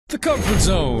The Comfort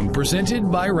Zone,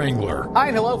 presented by Wrangler. Hi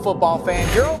and hello, football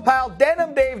fans. Your old pal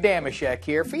Denim Dave Dameshek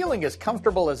here, feeling as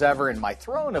comfortable as ever in my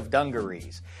throne of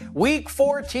dungarees. Week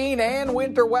 14 and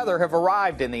winter weather have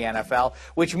arrived in the NFL,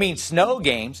 which means snow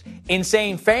games,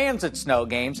 insane fans at snow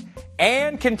games,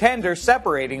 and contenders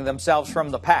separating themselves from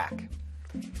the pack.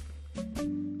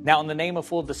 Now, in the name of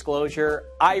full disclosure,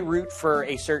 I root for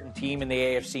a certain team in the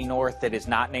AFC North that is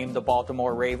not named the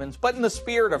Baltimore Ravens, but in the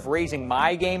spirit of raising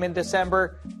my game in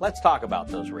December, let's talk about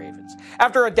those Ravens.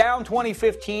 After a down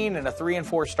 2015 and a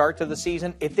 3-4 start to the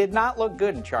season, it did not look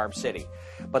good in Charm City.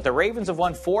 But the Ravens have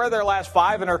won 4 of their last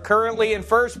 5 and are currently in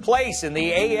first place in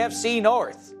the AFC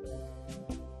North.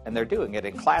 And they're doing it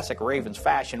in classic Ravens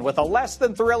fashion with a less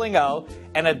than thrilling O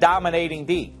and a dominating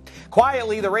D.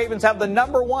 Quietly, the Ravens have the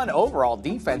 #1 overall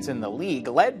defense in the league,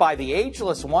 led by the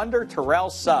ageless wonder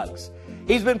Terrell Suggs.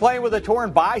 He's been playing with a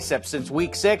torn bicep since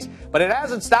week 6, but it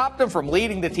hasn't stopped him from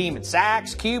leading the team in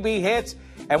sacks, QB hits,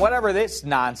 and whatever this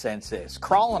nonsense is,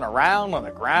 crawling around on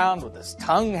the ground with his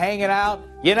tongue hanging out.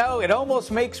 You know, it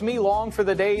almost makes me long for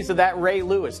the days of that Ray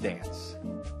Lewis dance.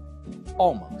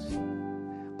 Almost.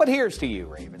 But here's to you,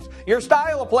 Ravens. Your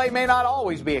style of play may not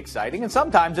always be exciting, and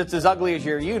sometimes it's as ugly as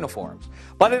your uniforms.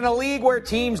 But in a league where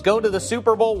teams go to the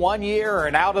Super Bowl one year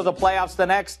and out of the playoffs the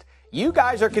next, you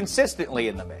guys are consistently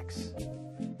in the mix.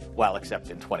 Well, except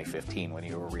in 2015 when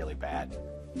you were really bad.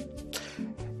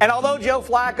 And although Joe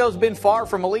Flacco's been far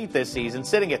from elite this season,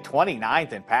 sitting at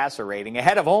 29th in passer rating,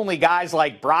 ahead of only guys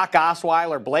like Brock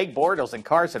Osweiler, Blake Bortles, and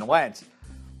Carson Wentz,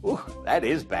 ooh, that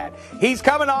is bad. He's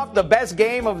coming off the best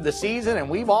game of the season, and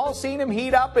we've all seen him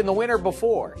heat up in the winter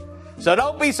before. So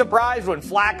don't be surprised when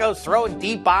Flacco's throwing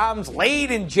deep bombs late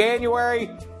in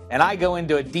January, and I go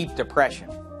into a deep depression.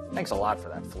 Thanks a lot for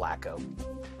that, Flacco.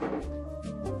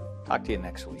 Talk to you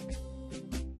next week.